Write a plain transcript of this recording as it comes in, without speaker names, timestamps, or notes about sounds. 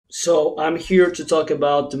So I'm here to talk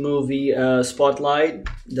about the movie Spotlight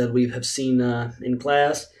that we have seen in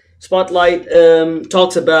class. Spotlight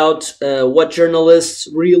talks about what journalists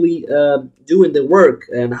really do in their work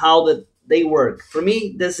and how that they work. For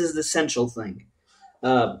me, this is the essential thing.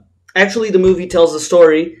 Uh, Actually, the movie tells a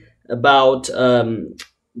story about a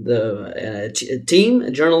team,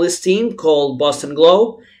 a journalist team called Boston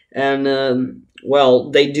Globe, and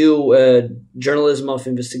they do journalism of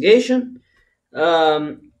investigation,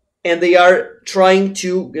 and they are trying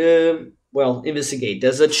to investigate.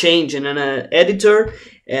 There's a change in an editor,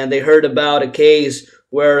 and they heard about a case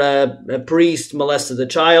where a priest molested a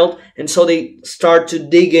child, and so they start to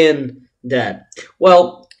dig in that.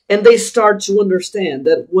 And they start to understand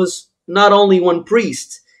that it was not only one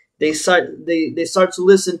priest. They start to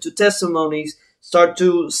listen to testimonies, start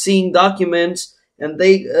to seeing documents, and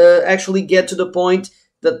they actually get to the point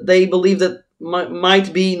that they believe that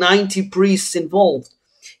might be 90 priests involved.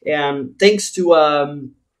 And thanks to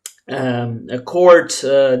a court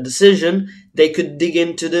decision, they could dig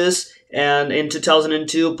into this, and in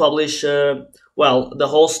 2002 publish the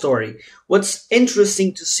whole story. What's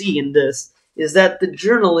interesting to see in this is that the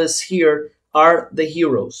journalists here are the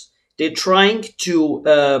heroes. They're trying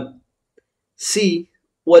to see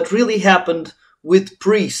what really happened with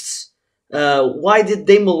priests. Why did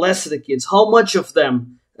they molest the kids? How much of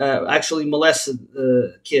them actually molested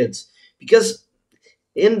kids? Because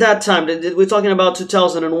in that time, we're talking about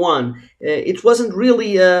 2001, it wasn't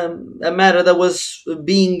really a matter that was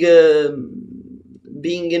being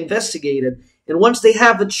investigated. And once they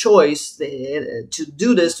have a choice to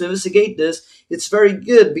do this, to investigate this, it's very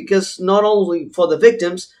good, because not only for the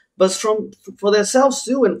victims, but for themselves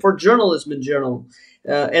too, and for journalism in general.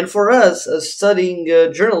 And for us, studying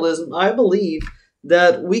journalism, I believe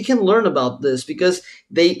that we can learn about this, because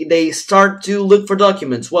they start to look for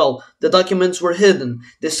documents. Well, the documents were hidden.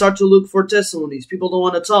 They start to look for testimonies. People don't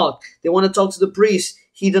want to talk. They want to talk to the priest.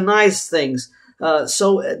 He denies things.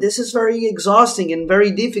 So this is very exhausting and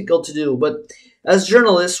very difficult to do. But as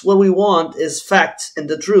journalists, what we want is facts and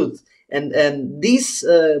the truth. And this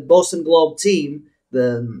Boston Globe team,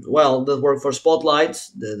 that work for Spotlight,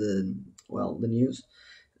 the news,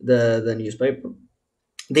 the newspaper,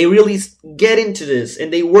 they really get into this,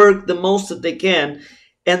 and they work the most that they can,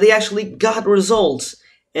 and they actually got results.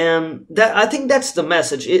 And I think that's the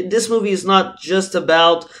message. This movie is not just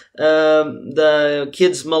about the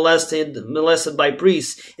kids molested by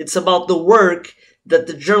priests. It's about the work that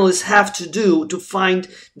the journalists have to do to find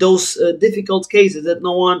those difficult cases that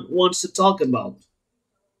no one wants to talk about.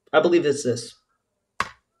 I believe it's this.